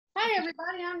Hi,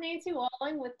 everybody. I'm Nancy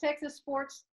Walling with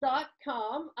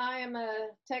TexasSports.com. I am a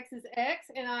Texas Ex,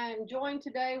 and I am joined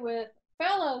today with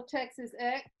fellow Texas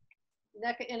Ex,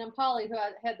 Nneka Enemkpali, who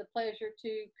I had the pleasure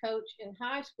to coach in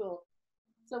high school.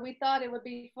 So we thought it would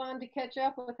be fun to catch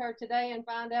up with her today and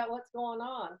find out what's going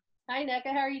on. Hi, Nneka.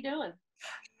 How are you doing?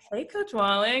 Hey, Coach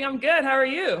Walling. I'm good. How are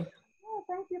you? Oh,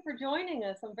 thank you for joining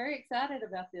us. I'm very excited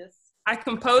about this. I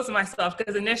composed myself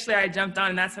because initially I jumped on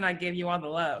and that's when I gave you all the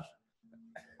love.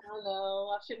 I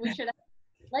know. We should.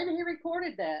 Maybe he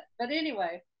recorded that. But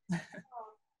anyway,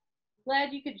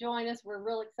 glad you could join us. We're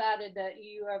real excited that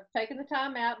you have taken the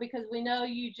time out because we know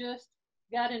you just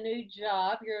got a new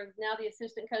job. You're now the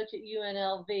assistant coach at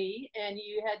UNLV, and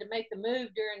you had to make the move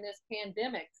during this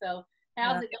pandemic. So,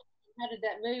 how's Yeah. it going? How did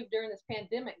that move during this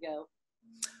pandemic go?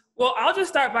 Well, I'll just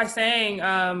start by saying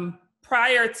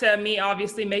prior to me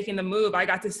obviously making the move, I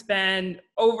got to spend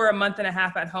over a month and a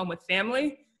half at home with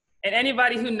family. And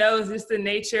anybody who knows just the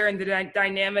nature and the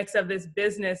dynamics of this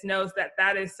business knows that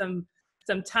that is some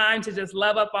time to just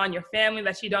love up on your family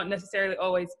that you don't necessarily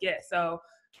always get. So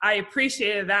I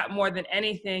appreciated that more than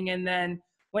anything. And then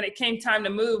when it came time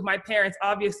to move, my parents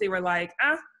obviously were like,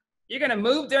 you're going to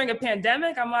move during a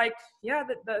pandemic? I'm like, yeah,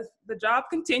 the job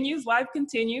continues, life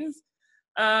continues.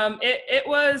 It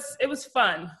was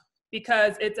fun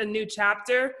because it's a new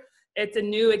chapter. It's a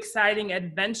new exciting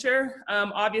adventure.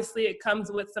 Obviously, it comes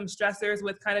with some stressors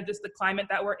with kind of just the climate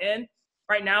that we're in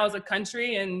right now as a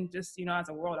country and just, as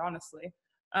a world, honestly.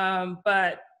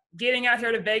 But getting out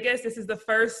here to Vegas, this is the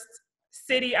first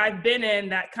city I've been in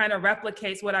that kind of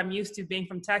replicates what I'm used to being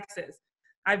from Texas.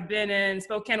 I've been in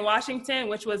Spokane, Washington,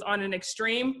 which was on an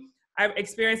extreme. I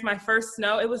experienced my first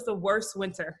snow. It was the worst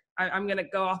winter. I'm going to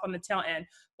go off on the tail end,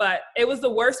 but it was the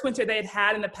worst winter they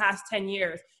had in the past 10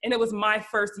 years. And it was my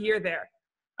first year there.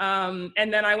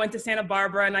 And then I went to Santa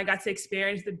Barbara and I got to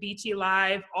experience the beachy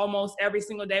live almost every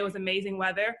single day. Was amazing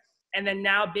weather. And then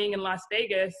now being in Las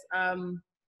Vegas,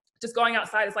 just going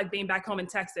outside is like being back home in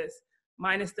Texas,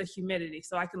 minus the humidity.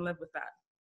 So I can live with that.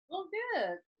 Well,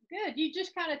 good, good. You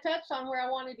just kind of touched on where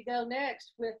I wanted to go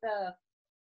next with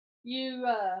you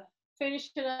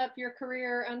finishing up your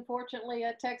career, unfortunately,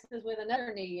 at Texas with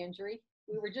another knee injury.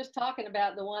 We were just talking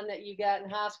about the one that you got in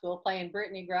high school playing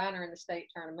Brittany Griner in the state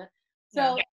tournament.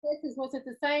 Yeah. So, Texas, was it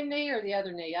the same knee or the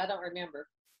other knee? I don't remember.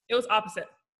 It was opposite.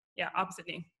 Yeah, opposite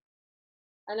knee.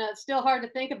 I know it's still hard to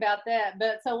think about that,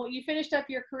 but so you finished up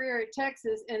your career at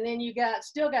Texas, and then you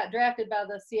still got drafted by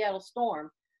the Seattle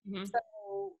Storm. Mm-hmm.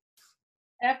 So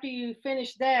after you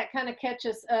finished that, kind of catch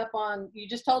us up on. You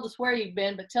just told us where you've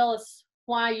been, but tell us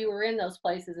why you were in those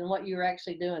places and what you were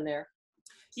actually doing there.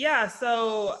 Yeah,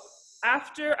 so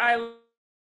after I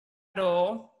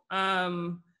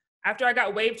after I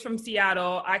got waived from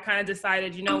Seattle, I kind of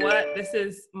decided, you know what, this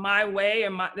is my way,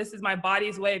 or this is my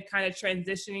body's way of kind of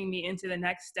transitioning me into the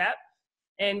next step.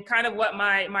 And kind of what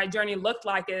my journey looked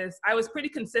like is I was pretty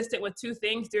consistent with two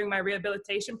things during my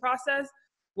rehabilitation process.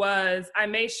 Was I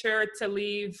made sure to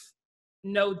leave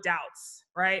no doubts,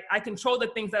 right? I control the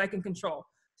things that I can control.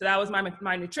 So that was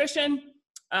my nutrition,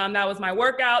 that was my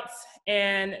workouts,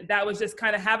 and that was just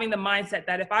kind of having the mindset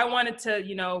that if I wanted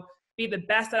to, be the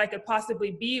best that I could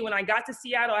possibly be when I got to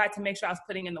Seattle, I had to make sure I was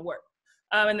putting in the work.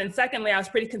 And then secondly, I was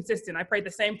pretty consistent. I prayed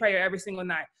the same prayer every single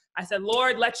night. I said,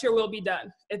 Lord, let your will be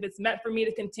done. If it's meant for me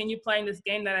to continue playing this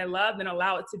game that I love, then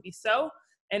allow it to be so.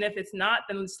 And if it's not,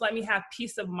 then just let me have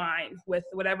peace of mind with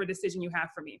whatever decision you have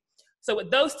for me. So with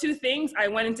those two things, I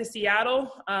went into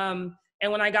Seattle.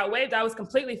 And when I got waived, I was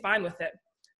completely fine with it.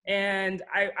 And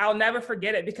I'll never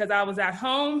forget it because I was at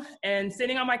home and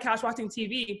sitting on my couch watching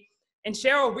TV, and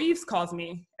Cheryl Reeves calls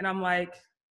me. And I'm like,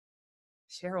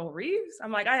 Cheryl Reeves?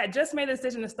 I'm like, I had just made the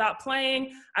decision to stop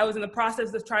playing. I was in the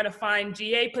process of trying to find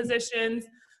GA positions.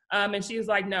 And she was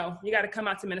like, no, you got to come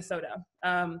out to Minnesota.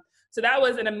 So that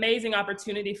was an amazing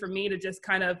opportunity for me to just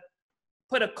kind of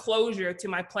put a closure to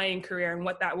my playing career and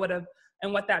what that would have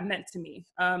and what that meant to me.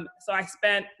 So I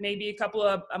spent maybe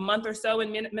a month or so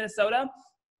in Minnesota.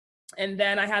 And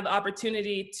then I had the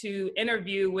opportunity to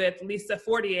interview with Lisa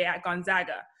Fortier at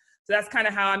Gonzaga. So that's kind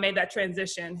of how I made that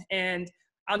transition. And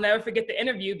I'll never forget the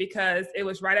interview because it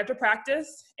was right after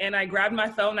practice, and I grabbed my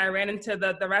phone, I ran into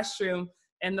the restroom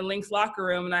in the Lynx locker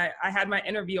room, and I had my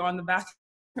interview on the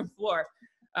bathroom floor.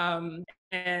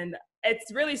 And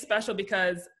it's really special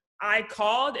because I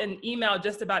called and emailed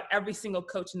just about every single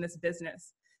coach in this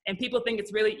business. And people think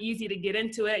it's really easy to get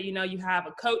into it. You have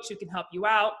a coach who can help you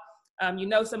out.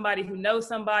 Somebody who knows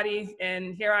somebody.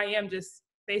 And here I am just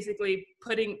basically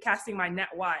casting my net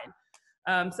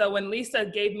wide. So when Lisa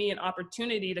gave me an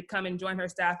opportunity to come and join her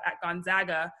staff at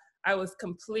Gonzaga, I was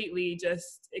completely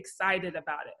just excited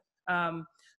about it.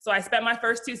 So I spent my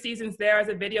first 2 seasons there as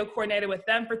a video coordinator with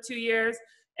them for 2 years.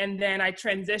 And then I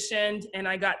transitioned and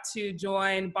I got to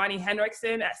join Bonnie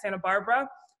Henriksen at Santa Barbara,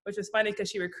 which was funny because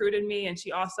she recruited me, and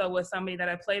she also was somebody that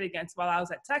I played against while I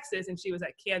was at Texas, and she was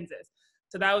at Kansas.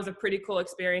 So that was a pretty cool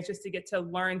experience, just to get to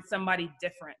learn somebody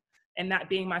different, and that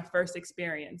being my first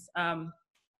experience. And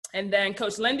then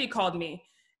Coach Lindy called me,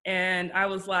 and I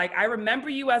was like, I remember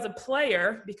you as a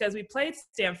player because we played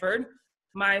Stanford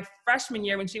my freshman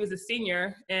year when she was a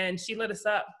senior, and she lit us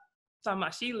up.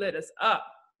 She lit us up.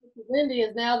 Lindy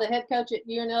is now the head coach at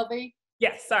UNLV.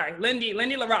 Yes, sorry, Lindy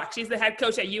LaRock. She's the head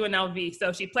coach at UNLV.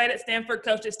 So she played at Stanford,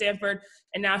 coached at Stanford,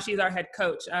 and now she's our head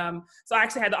coach. So I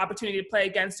actually had the opportunity to play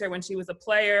against her when she was a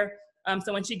player.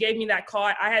 So when she gave me that call,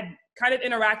 I had kind of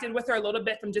interacted with her a little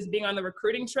bit from just being on the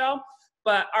recruiting trail.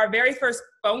 But our very first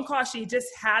phone call, she just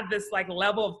had this like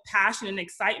level of passion and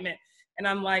excitement. And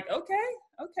I'm like,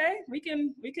 okay, we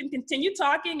can continue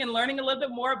talking and learning a little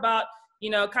bit more about,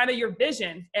 kind of your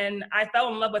vision. And I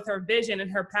fell in love with her vision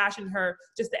and her passion,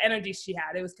 just the energy she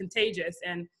had. It was contagious.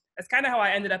 And that's kind of how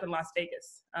I ended up in Las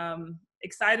Vegas.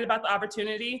 Excited about the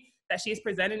opportunity that she's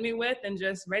presented me with, and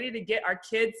just ready to get our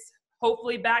kids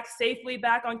hopefully safely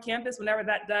back on campus whenever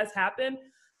that does happen,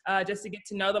 just to get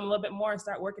to know them a little bit more and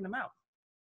start working them out.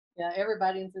 Yeah,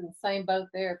 everybody's in the same boat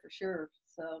there for sure.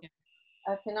 So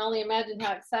I can only imagine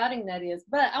how exciting that is.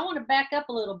 But I want to back up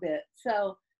a little bit.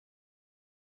 So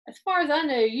as far as I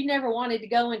know, you never wanted to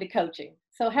go into coaching.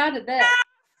 So how did that?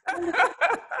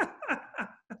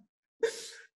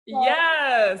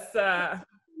 Yes. That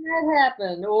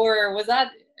happened, or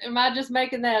am I just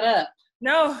making that up?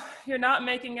 No, you're not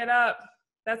making it up.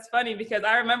 That's funny because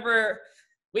I remember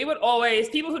we would always,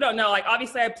 people who don't know, like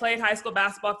obviously I played high school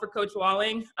basketball for Coach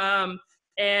Walling.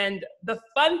 And the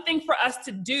fun thing for us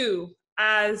to do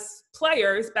as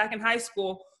players back in high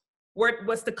school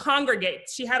was to congregate.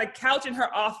 She had a couch in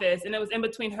her office, and it was in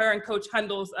between her and Coach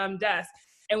Hundel's desk.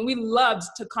 And we loved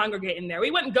to congregate in there. We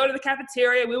wouldn't go to the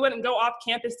cafeteria. We wouldn't go off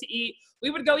campus to eat. We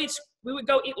would go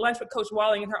eat lunch with Coach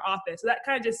Walling in her office. So that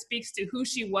kind of just speaks to who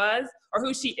she was or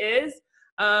who she is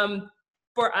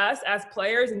for us as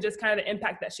players, and just kind of the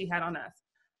impact that she had on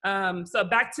us. So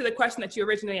back to the question that you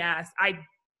originally asked, I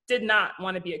did not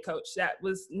want to be a coach. That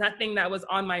was nothing that was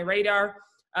on my radar.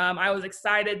 I was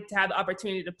excited to have the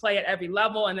opportunity to play at every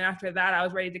level. And then after that, I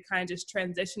was ready to kind of just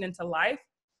transition into life.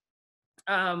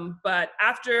 But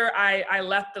after I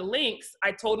left the Lynx,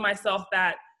 I told myself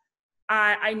that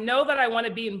I know that I want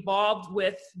to be involved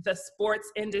with the sports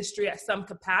industry at some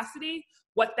capacity.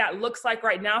 What that looks like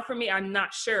right now for me, I'm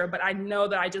not sure, but I know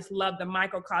that I just love the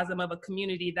microcosm of a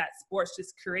community that sports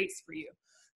just creates for you.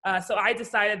 So I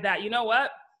decided that, you know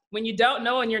what, when you don't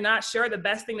know and you're not sure, the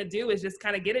best thing to do is just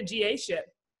kind of get a GA-ship.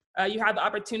 You have the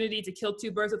opportunity to kill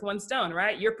 2 birds with 1 stone,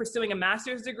 right? You're pursuing a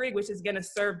master's degree, which is going to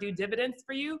serve due dividends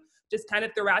for you just kind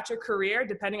of throughout your career,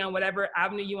 depending on whatever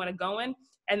avenue you want to go in.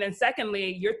 And then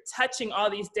secondly, you're touching all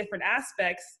these different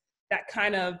aspects that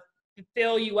kind of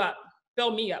fill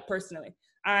me up personally.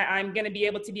 I'm going to be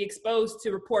able to be exposed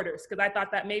to reporters because I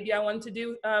thought that maybe I wanted to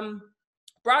do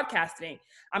broadcasting.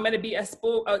 I'm going to be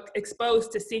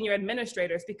exposed to senior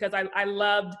administrators because I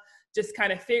loved just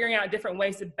kind of figuring out different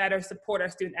ways to better support our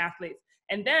student athletes.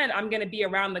 And then I'm going to be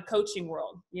around the coaching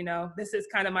world. This is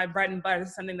kind of my bread and butter. This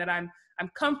is something that I'm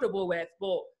comfortable with.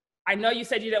 Well, I know you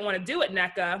said you didn't want to do it,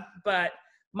 Nneka, but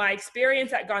my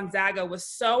experience at Gonzaga was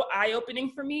so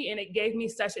eye-opening for me, and it gave me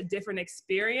such a different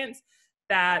experience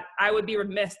that I would be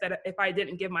remiss that if I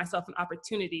didn't give myself an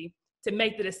opportunity to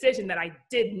make the decision that I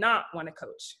did not want to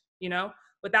coach,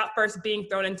 without first being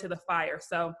thrown into the fire.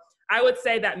 So I would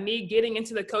say that me getting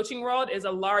into the coaching world is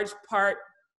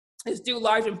due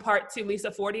large in part to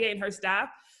Lisa Fortier and her staff,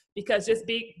 because just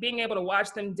being able to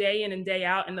watch them day in and day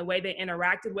out and the way they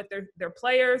interacted with their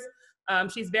players,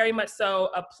 she's very much so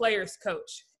a player's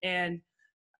coach. And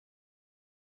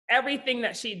everything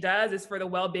that she does is for the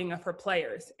well-being of her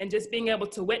players. And just being able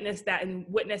to witness that and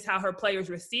witness how her players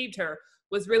received her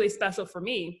was really special for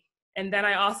me. And then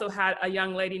I also had a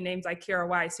young lady named Zykira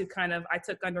Weiss who I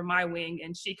took under my wing,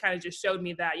 and she kind of just showed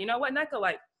me that, you know what, Nneka,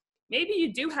 like maybe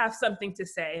you do have something to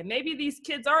say, and maybe these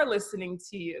kids are listening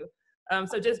to you.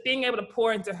 So just being able to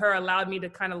pour into her allowed me to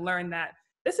kind of learn that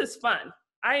this is fun.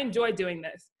 I enjoy doing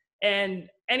this. And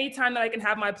anytime that I can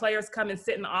have my players come and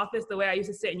sit in the office the way I used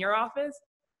to sit in your office,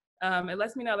 it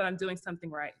lets me know that I'm doing something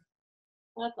right.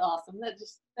 That's awesome.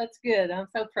 That's good. I'm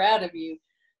so proud of you.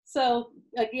 So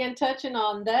again, touching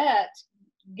on that,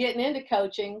 getting into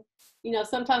coaching,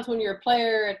 sometimes when you're a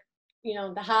player at,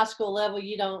 the high school level,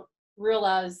 you don't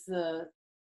realize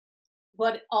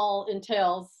what it all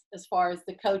entails as far as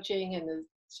the coaching and the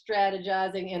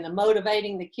strategizing and the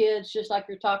motivating the kids, just like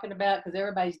you're talking about, because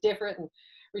everybody's different and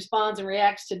responds and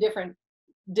reacts to different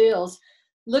deals.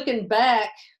 Looking back,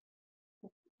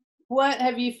 what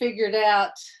have you figured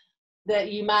out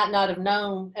that you might not have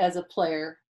known as a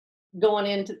player going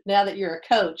into, now that you're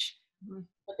a coach?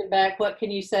 Looking back, what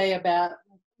can you say about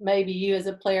maybe you as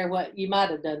a player, what you might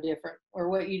have done different, or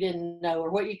what you didn't know,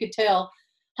 or what you could tell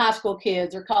high school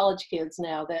kids or college kids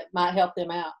now that might help them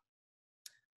out?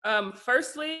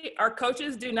 Firstly, our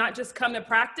coaches do not just come to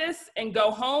practice and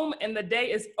go home and the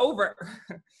day is over.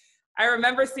 I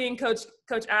remember seeing Coach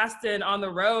Aston on the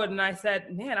road, and I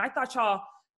said, man, I thought y'all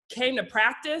came to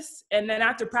practice, and then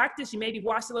after practice, you maybe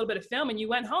watched a little bit of film and you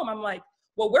went home. I'm like,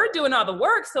 well, we're doing all the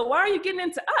work, so why are you getting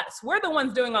into us? We're the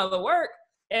ones doing all the work.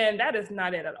 And that is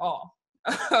not it at all.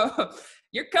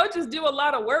 Your coaches do a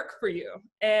lot of work for you,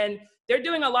 and they're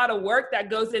doing a lot of work that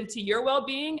goes into your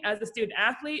well-being as a student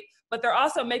athlete, but they're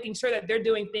also making sure that they're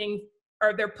doing things,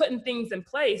 or they're putting things in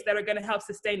place that are going to help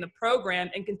sustain the program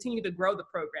and continue to grow the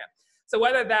program. So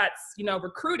whether that's,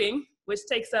 recruiting, which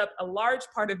takes up a large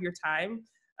part of your time,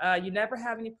 you never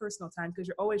have any personal time because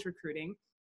you're always recruiting,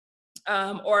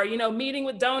 or, meeting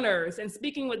with donors and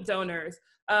speaking with donors,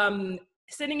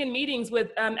 sitting in meetings with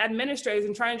administrators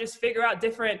and trying to just figure out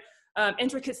different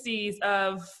intricacies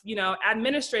of,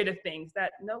 administrative things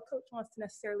that no coach wants to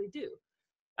necessarily do.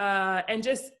 And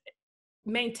just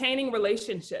maintaining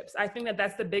relationships. I think that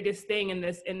that's the biggest thing in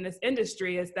this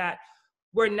industry, is that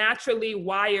we're naturally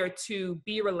wired to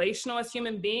be relational as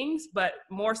human beings, but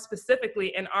more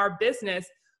specifically in our business,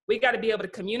 we got to be able to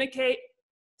communicate,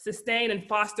 sustain, and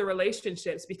foster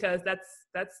relationships, because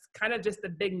that's kind of just the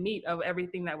big meat of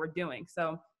everything that we're doing.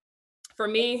 So for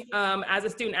me, as a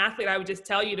student athlete, I would just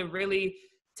tell you to really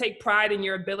take pride in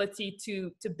your ability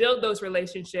to build those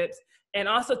relationships, and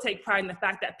also take pride in the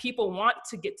fact that people want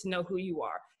to get to know who you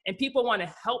are, and people want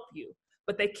to help you,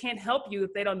 but they can't help you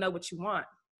if they don't know what you want,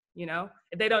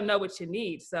 if they don't know what you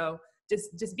need. So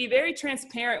just be very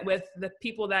transparent with the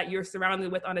people that you're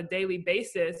surrounded with on a daily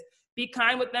basis. Be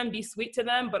kind with them, be sweet to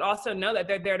them, but also know that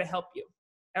they're there to help you.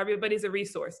 Everybody's a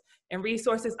resource, and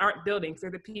resources aren't buildings.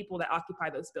 They're the people that occupy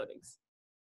those buildings.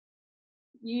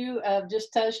 You have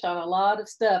just touched on a lot of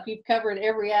stuff. You've covered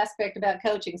every aspect about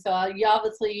coaching. So you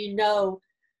obviously,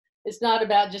 it's not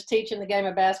about just teaching the game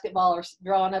of basketball or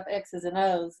drawing up X's and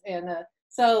O's. And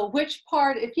so which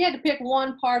part, if you had to pick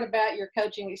one part about your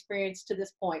coaching experience to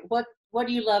this point, what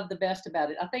do you love the best about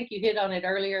it? I think you hit on it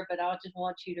earlier, but I just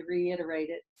want you to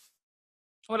reiterate it.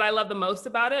 What I love the most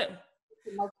about it?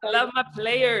 I love my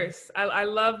players. I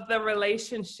love the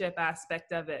relationship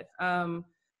aspect of it.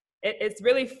 It's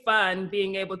really fun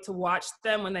being able to watch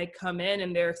them when they come in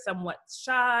and they're somewhat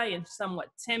shy and somewhat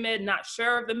timid, not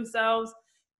sure of themselves.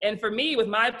 And for me, with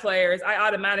my players,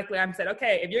 I'm said,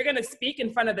 okay, if you're going to speak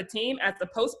in front of the team as the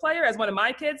post player, as one of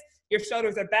my kids, your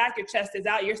shoulders are back, your chest is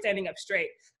out, you're standing up straight.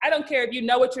 I don't care if you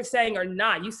know what you're saying or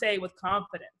not, you say it with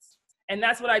confidence. And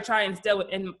that's what I try and instill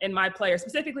in my players,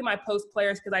 specifically my post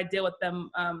players, because I deal with them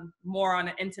more on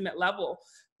an intimate level.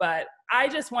 But I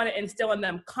just want to instill in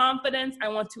them confidence. I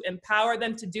want to empower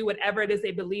them to do whatever it is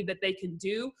they believe that they can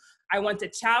do. I want to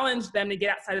challenge them to get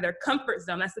outside of their comfort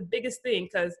zone. That's the biggest thing,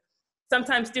 because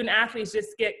sometimes student athletes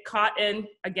just get caught in,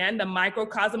 again, the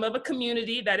microcosm of a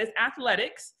community that is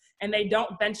athletics, and they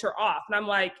don't venture off. And I'm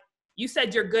like, you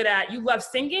said you love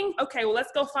singing? Okay, well,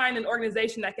 let's go find an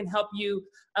organization that can help you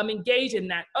engage in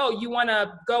that. Oh, you want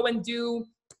to go and do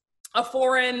a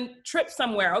foreign trip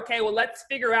somewhere? Okay, well, let's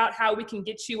figure out how we can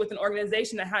get you with an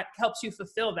organization that helps you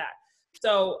fulfill that.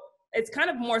 So it's kind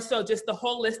of more so just the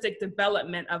holistic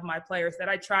development of my players that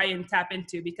I try and tap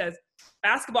into, because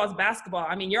basketball is basketball.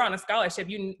 I mean, you're on a scholarship.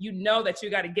 You know that you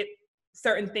got to get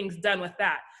certain things done with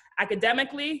that.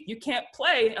 Academically, you can't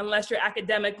play unless you're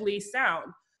academically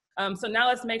sound. So now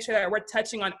let's make sure that we're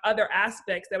touching on other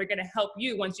aspects that are going to help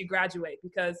you once you graduate,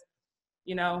 because,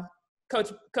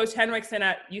 Coach Henriksen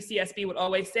at UCSB would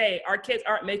always say, our kids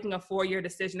aren't making a 4-year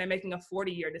decision, they're making a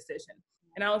 40-year decision.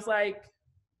 And I was like,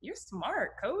 you're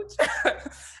smart, coach.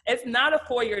 It's not a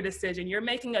 4-year decision. You're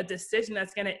making a decision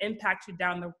that's going to impact you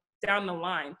down the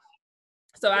line.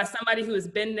 So as somebody who has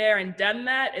been there and done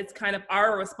that, it's kind of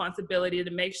our responsibility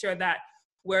to make sure that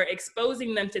we're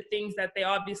exposing them to things that they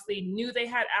obviously knew they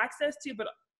had access to, but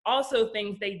also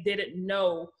things they didn't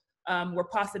know were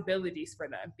possibilities for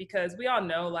them. Because we all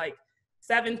know, like,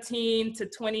 17 to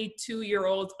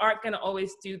 22-year-olds aren't going to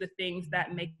always do the things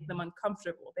that make them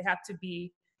uncomfortable. They have to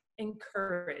be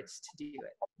encouraged to do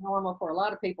it. Normal for a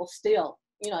lot of people still,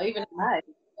 even hard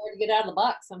to get out of the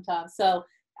box sometimes. So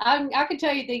I can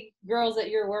tell you the girls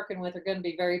that you're working with are going to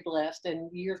be very blessed,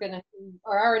 and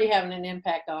are already having an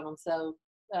impact on them. So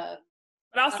But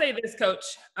I'll say this, Coach.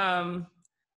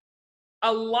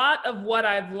 A lot of what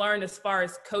I've learned as far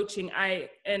as coaching,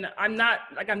 I'm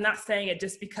not saying it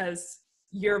just because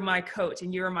you're my coach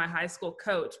and you're my high school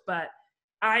coach, but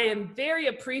I am very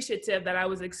appreciative that I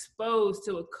was exposed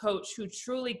to a coach who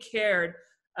truly cared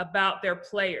about her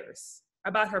players,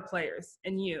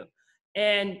 and you.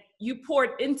 And you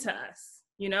poured into us,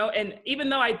 and even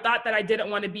though I thought that I didn't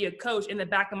want to be a coach, in the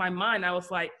back of my mind, I was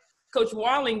like, Coach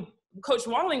Walling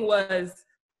was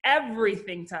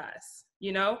everything to us.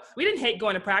 We didn't hate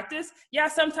going to practice. Yeah,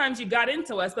 sometimes you got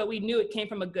into us, but we knew it came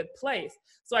from a good place.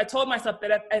 So I told myself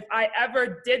that if I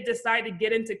ever did decide to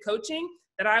get into coaching,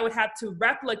 that I would have to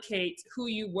replicate who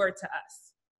you were to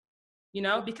us,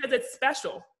 because it's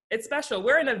special. It's special.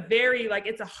 We're in a very,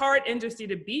 it's a hard industry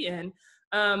to be in.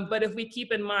 But if we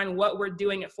keep in mind what we're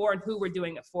doing it for and who we're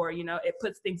doing it for, it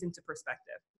puts things into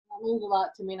perspective. That means a lot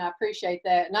to me, and I appreciate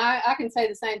that. And I can say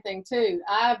the same thing too.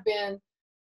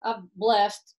 I'm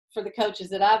blessed for the coaches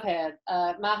that I've had.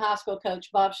 My high school coach,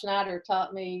 Bob Schneider,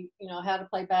 taught me, how to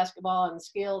play basketball and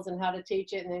skills and how to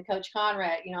teach it. And then Coach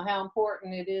Conrad, how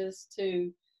important it is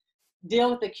to deal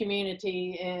with the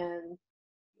community and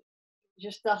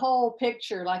just the whole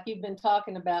picture, like you've been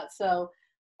talking about. So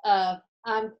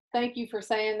thank you for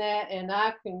saying that, and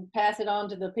I can pass it on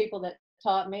to the people that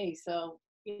taught me. So,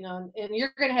 and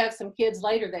you're going to have some kids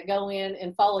later that go in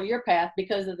and follow your path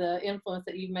because of the influence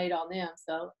that you've made on them.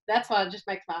 So that's why it just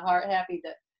makes my heart happy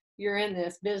that you're in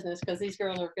this business, because these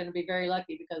girls are going to be very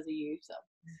lucky because of you. So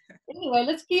anyway,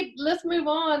 let's move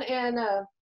on. And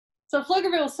so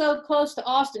Pflugerville is so close to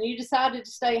Austin. You decided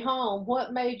to stay home.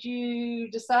 What made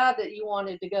you decide that you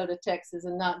wanted to go to Texas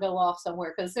and not go off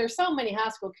somewhere? Because there's so many high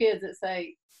school kids that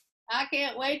say, I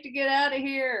can't wait to get out of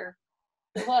here.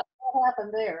 What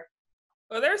happened there?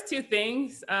 Well, there's two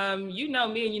things. You know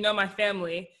me and you know my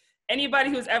family. Anybody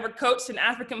who's ever coached an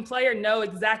African player know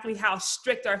exactly how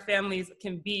strict our families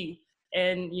can be.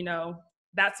 And,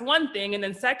 that's one thing. And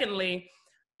then secondly,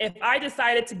 if I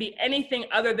decided to be anything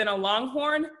other than a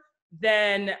Longhorn,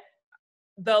 then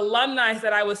the alumni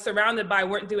that I was surrounded by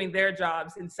weren't doing their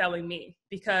jobs in selling me.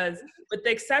 Because with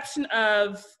the exception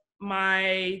of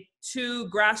my two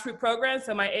grassroots programs,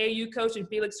 so my AAU coach and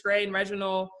Felix Gray and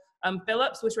Reginald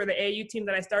Phillips, which were the AAU team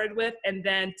that I started with, and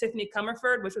then Tiffany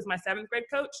Comerford, which was my 7th grade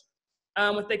coach.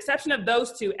 With the exception of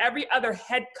those two, every other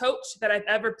head coach that I've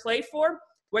ever played for,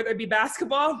 whether it be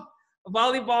basketball,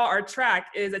 volleyball, or track,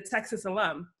 is a Texas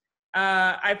alum.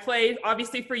 I played,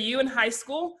 obviously, for you in high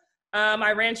school.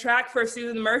 I ran track for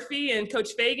Susan Murphy and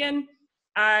Coach Fagan.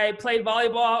 I played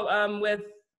volleyball with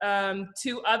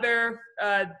 2 other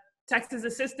Texas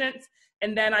assistants.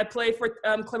 And then I played for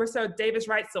Clarissa Davis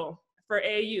Reitzel for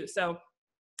AAU. So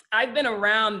I've been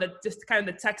around just kind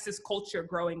of the Texas culture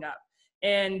growing up.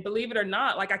 And believe it or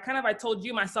not, I told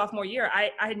you my sophomore year,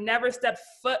 I had never stepped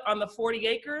foot on the 40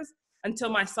 acres until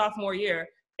my sophomore year.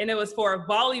 And it was for a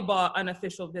volleyball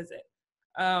unofficial visit.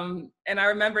 And I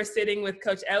remember sitting with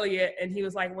Coach Elliott, and he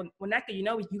was like, well, Nneka,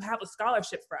 you have a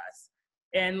scholarship for us.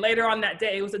 And later on that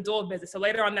day, it was a dual visit. So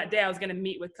later on that day, I was going to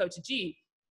meet with Coach G.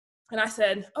 And I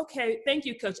said, okay, thank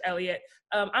you, Coach Elliott.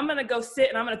 I'm going to go sit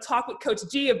and I'm going to talk with Coach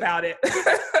G about it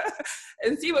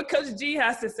and see what Coach G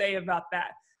has to say about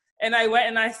that. And I went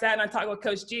and I sat and I talked with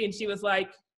Coach G, and she was like,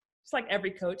 just like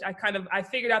every coach, I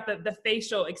figured out the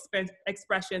facial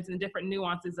expressions and different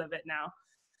nuances of it now.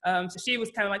 So she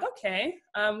was kind of like, okay,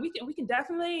 we can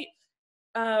definitely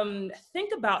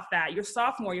think about that your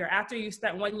sophomore year after you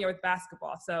spent 1 year with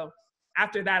basketball. So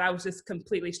after that, I was just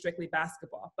completely strictly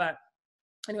basketball. But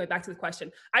anyway, back to the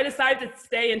question. I decided to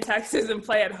stay in Texas and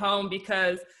play at home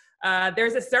because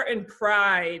there's a certain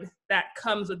pride that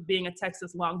comes with being a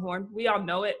Texas Longhorn. We all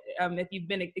know it if you've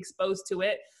been exposed to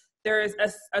it. There is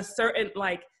a certain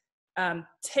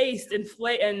taste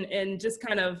and just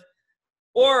kind of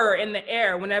aura in the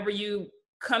air whenever you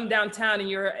come downtown and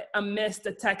you're amidst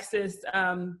a Texas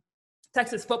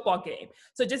football game.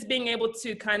 So just being able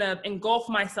to kind of engulf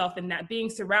myself in that, being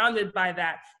surrounded by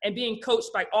that, and being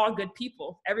coached by all good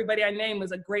people. Everybody I named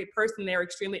was a great person. They were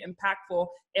extremely impactful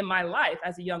in my life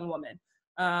as a young woman.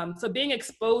 So being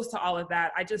exposed to all of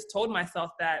that, I just told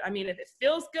myself that, if it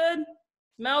feels good,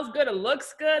 smells good, it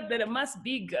looks good, then it must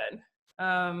be good.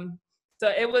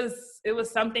 So it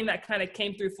was something that kind of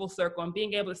came through full circle, and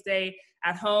being able to stay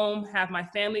at home, have my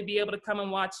family be able to come and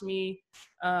watch me,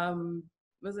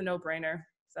 was a no-brainer.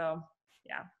 So,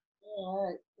 yeah. All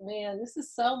right, man, this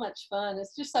is so much fun.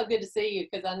 It's just so good to see you,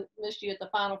 because I missed you at the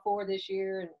Final Four this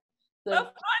year. And the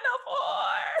Final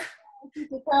Four!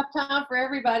 It's a tough time for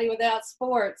everybody without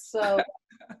sports. So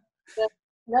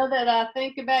Know that I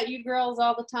think about you girls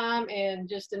all the time and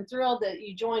just am thrilled that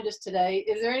you joined us today.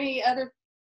 Is there any other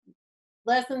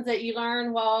lessons that you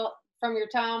learned while from your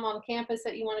time on campus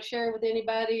that you want to share with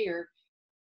anybody, or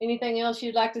anything else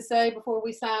you'd like to say before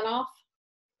we sign off?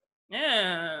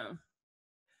 Yeah.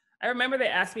 I remember they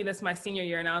asked me this my senior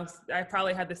year, and I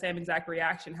probably had the same exact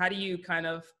reaction. How do you kind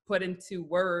of put into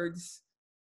words,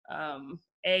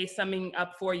 summing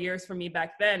up 4 years for me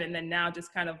back then, and then now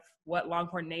just kind of what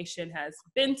Longhorn Nation has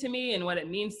been to me and what it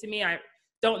means to me? I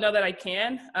don't know that I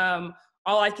can.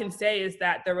 All I can say is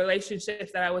that the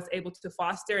relationships that I was able to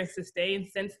foster and sustain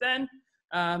since then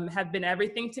have been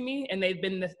everything to me, and they've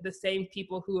been the same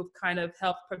people who have kind of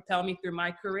helped propel me through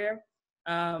my career.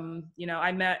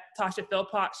 I met Tasha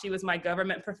Philpott. She was my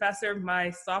government professor my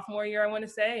sophomore year, I want to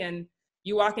say. And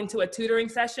you walk into a tutoring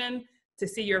session to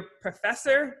see your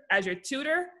professor as your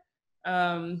tutor.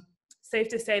 Safe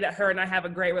to say that her and I have a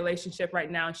great relationship right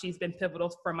now, and she's been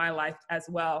pivotal for my life as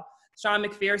well. Sean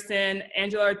McPherson,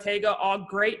 Angela Ortega, all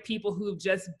great people who've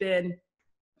just been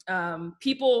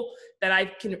people that I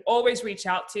can always reach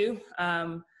out to.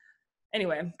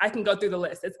 Anyway, I can go through the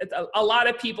list. It's a lot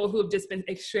of people who have just been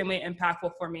extremely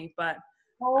impactful for me. But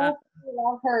I've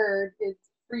heard it's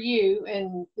for you,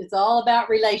 and it's all about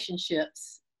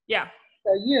relationships. Yeah.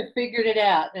 So you have figured it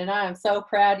out, and I am so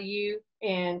proud of you,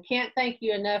 and can't thank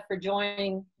you enough for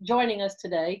joining us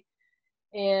today.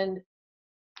 And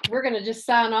we're going to just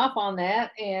sign off on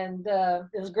that. And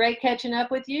it was great catching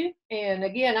up with you. And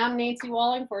again, I'm Nancy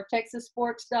Walling for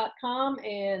TexasSports.com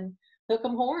and Hook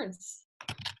 'em Horns.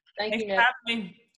 Thank Thanks you, for Nick. having me.